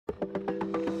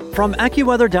From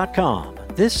AccuWeather.com,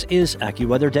 this is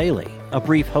AccuWeather Daily, a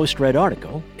brief host-read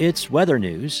article. It's weather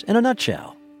news in a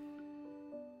nutshell.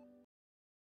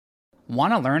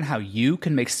 Want to learn how you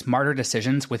can make smarter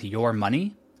decisions with your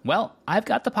money? Well, I've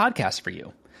got the podcast for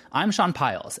you. I'm Sean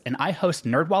Piles, and I host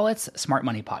NerdWallet's Smart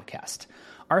Money Podcast.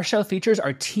 Our show features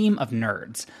our team of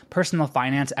nerds, personal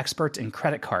finance experts in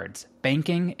credit cards,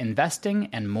 banking, investing,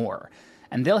 and more.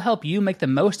 And they'll help you make the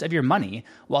most of your money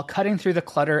while cutting through the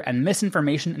clutter and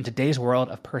misinformation in today's world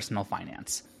of personal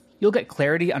finance. You'll get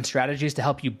clarity on strategies to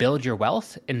help you build your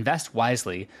wealth, invest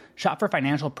wisely, shop for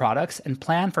financial products, and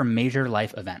plan for major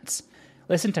life events.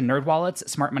 Listen to NerdWallet's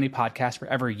Smart Money Podcast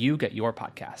wherever you get your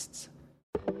podcasts.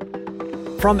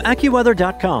 From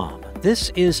AccuWeather.com, this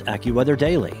is AccuWeather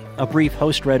Daily, a brief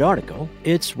host-read article.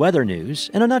 It's weather news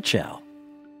in a nutshell.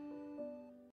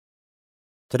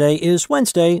 Today is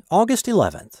Wednesday, August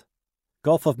 11th.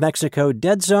 Gulf of Mexico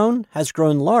dead zone has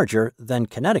grown larger than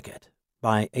Connecticut,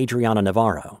 by Adriana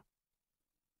Navarro.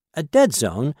 A dead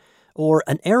zone, or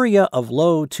an area of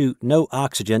low to no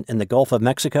oxygen in the Gulf of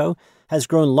Mexico, has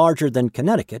grown larger than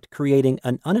Connecticut, creating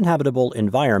an uninhabitable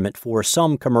environment for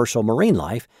some commercial marine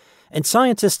life, and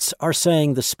scientists are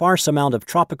saying the sparse amount of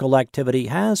tropical activity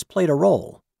has played a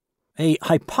role. A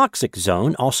hypoxic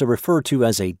zone, also referred to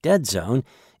as a dead zone,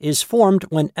 is formed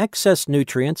when excess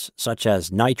nutrients, such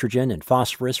as nitrogen and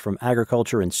phosphorus from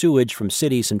agriculture and sewage from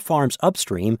cities and farms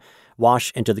upstream,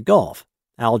 wash into the Gulf.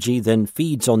 Algae then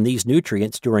feeds on these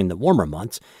nutrients during the warmer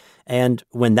months, and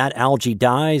when that algae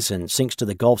dies and sinks to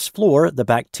the Gulf's floor, the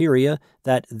bacteria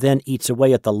that then eats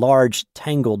away at the large,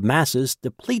 tangled masses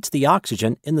depletes the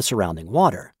oxygen in the surrounding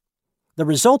water. The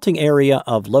resulting area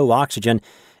of low oxygen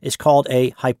is called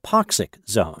a hypoxic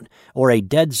zone, or a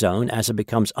dead zone as it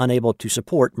becomes unable to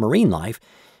support marine life,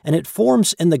 and it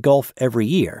forms in the Gulf every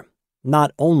year.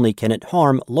 Not only can it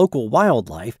harm local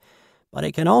wildlife, but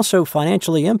it can also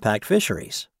financially impact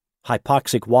fisheries.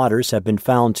 Hypoxic waters have been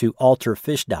found to alter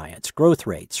fish diets, growth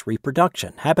rates,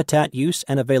 reproduction, habitat use,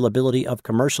 and availability of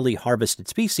commercially harvested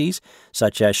species,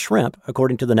 such as shrimp,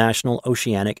 according to the National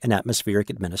Oceanic and Atmospheric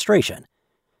Administration.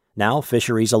 Now,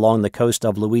 fisheries along the coast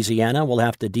of Louisiana will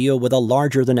have to deal with a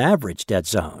larger-than-average dead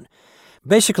zone.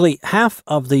 Basically, half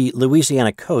of the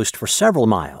Louisiana coast for several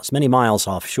miles, many miles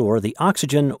offshore, the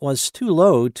oxygen was too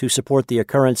low to support the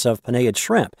occurrence of Penaeid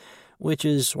shrimp, which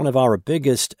is one of our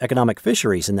biggest economic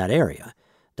fisheries in that area.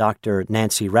 Dr.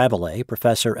 Nancy Rabelais,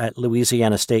 professor at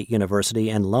Louisiana State University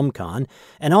and LumCon,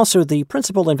 and also the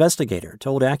principal investigator,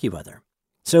 told AccuWeather.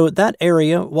 So that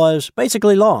area was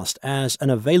basically lost as an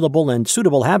available and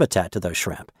suitable habitat to those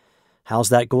shrimp. How's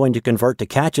that going to convert to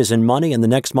catches and money in the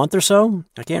next month or so?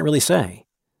 I can't really say.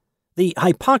 The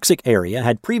hypoxic area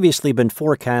had previously been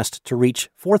forecast to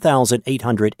reach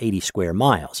 4,880 square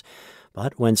miles.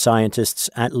 But when scientists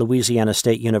at Louisiana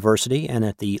State University and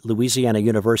at the Louisiana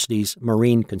University's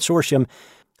Marine Consortium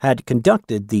had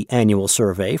conducted the annual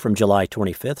survey from July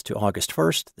 25th to August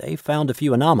 1st, they found a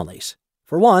few anomalies.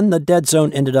 For one, the dead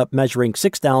zone ended up measuring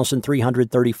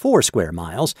 6,334 square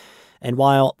miles, and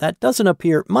while that doesn't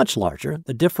appear much larger,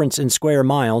 the difference in square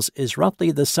miles is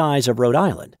roughly the size of Rhode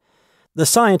Island. The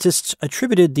scientists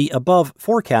attributed the above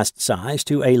forecast size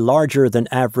to a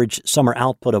larger-than-average summer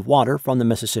output of water from the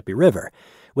Mississippi River,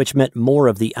 which meant more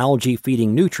of the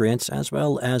algae-feeding nutrients as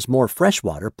well as more fresh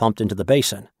water pumped into the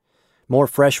basin. More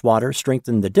fresh water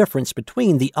strengthened the difference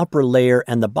between the upper layer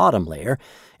and the bottom layer,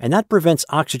 and that prevents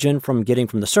oxygen from getting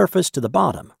from the surface to the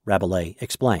bottom, Rabelais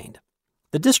explained.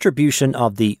 The distribution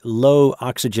of the low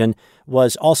oxygen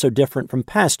was also different from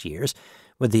past years,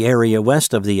 with the area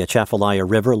west of the Atchafalaya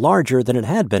River larger than it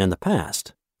had been in the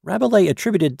past. Rabelais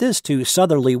attributed this to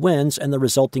southerly winds and the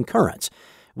resulting currents,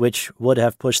 which would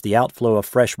have pushed the outflow of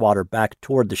fresh water back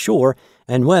toward the shore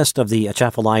and west of the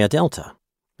Atchafalaya Delta.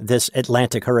 This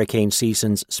Atlantic hurricane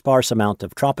season's sparse amount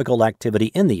of tropical activity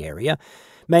in the area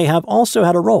may have also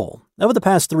had a role. Over the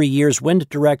past 3 years, wind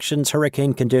directions,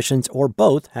 hurricane conditions, or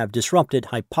both have disrupted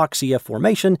hypoxia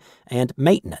formation and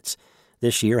maintenance.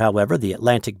 This year, however, the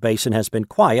Atlantic basin has been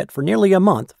quiet for nearly a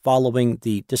month following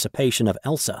the dissipation of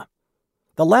Elsa.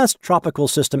 The last tropical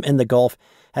system in the Gulf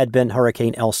had been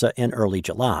Hurricane Elsa in early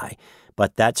July,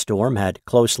 but that storm had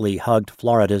closely hugged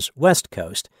Florida's west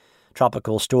coast.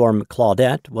 Tropical Storm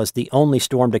Claudette was the only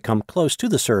storm to come close to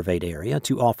the surveyed area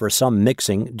to offer some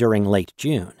mixing during late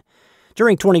June.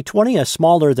 During 2020, a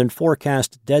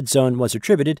smaller-than-forecast dead zone was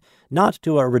attributed not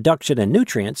to a reduction in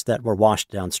nutrients that were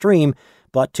washed downstream,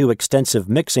 but to extensive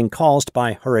mixing caused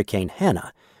by Hurricane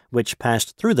Hannah, which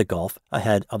passed through the Gulf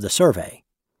ahead of the survey.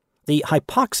 The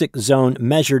hypoxic zone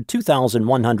measured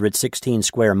 2,116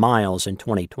 square miles in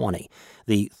 2020,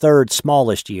 the third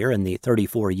smallest year in the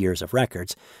 34 years of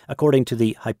records, according to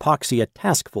the Hypoxia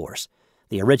Task Force.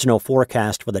 The original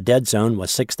forecast for the dead zone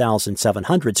was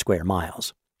 6,700 square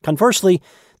miles. Conversely,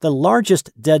 the largest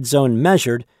dead zone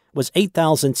measured was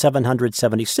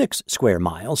 8,776 square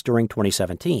miles during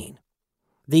 2017.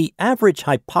 The average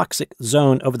hypoxic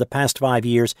zone over the past 5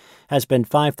 years has been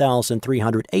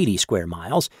 5,380 square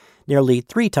miles, nearly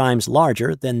 3 times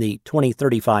larger than the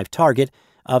 2035 target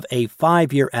of a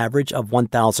 5-year average of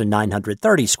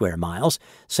 1,930 square miles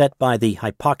set by the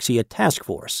Hypoxia Task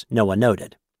Force, NOAA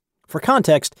noted. For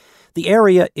context, the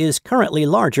area is currently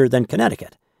larger than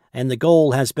Connecticut, and the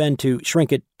goal has been to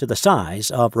shrink it to the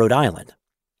size of Rhode Island.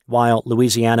 While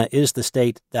Louisiana is the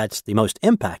state that's the most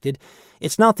impacted,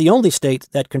 it's not the only state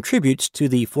that contributes to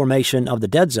the formation of the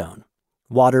dead zone.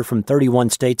 Water from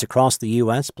 31 states across the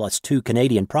U.S. plus 2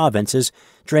 Canadian provinces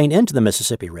drain into the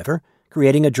Mississippi River,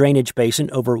 creating a drainage basin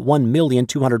over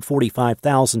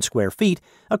 1,245,000 square feet,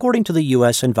 according to the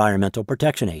U.S. Environmental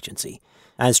Protection Agency.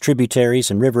 As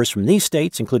tributaries and rivers from these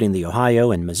states, including the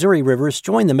Ohio and Missouri rivers,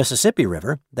 join the Mississippi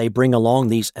River, they bring along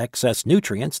these excess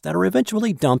nutrients that are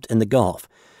eventually dumped in the Gulf.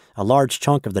 A large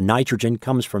chunk of the nitrogen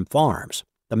comes from farms.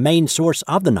 The main source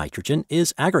of the nitrogen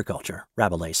is agriculture,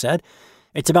 Rabelais said.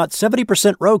 It's about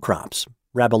 70% row crops.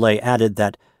 Rabelais added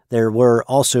that there were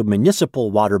also municipal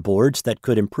water boards that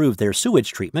could improve their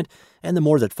sewage treatment, and the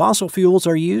more that fossil fuels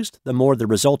are used, the more the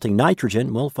resulting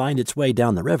nitrogen will find its way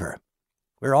down the river.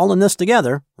 We're all in this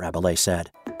together, Rabelais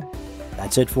said.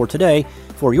 That's it for today.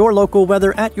 For your local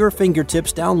weather at your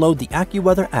fingertips, download the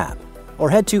AccuWeather app or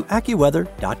head to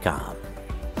AccuWeather.com.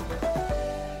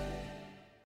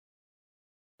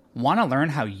 Want to learn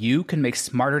how you can make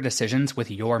smarter decisions with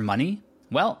your money?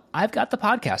 Well, I've got the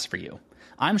podcast for you.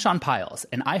 I'm Sean Piles,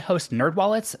 and I host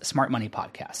NerdWallet's Smart Money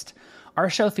Podcast. Our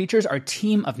show features our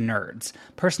team of nerds,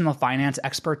 personal finance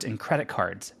experts in credit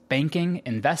cards, banking,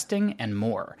 investing, and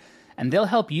more. And they'll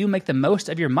help you make the most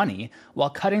of your money while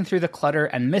cutting through the clutter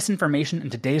and misinformation in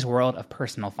today's world of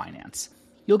personal finance.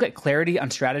 You'll get clarity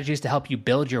on strategies to help you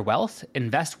build your wealth,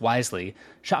 invest wisely,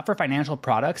 shop for financial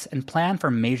products, and plan for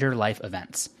major life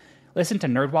events. Listen to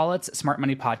NerdWallet's Smart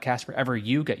Money Podcast wherever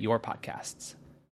you get your podcasts.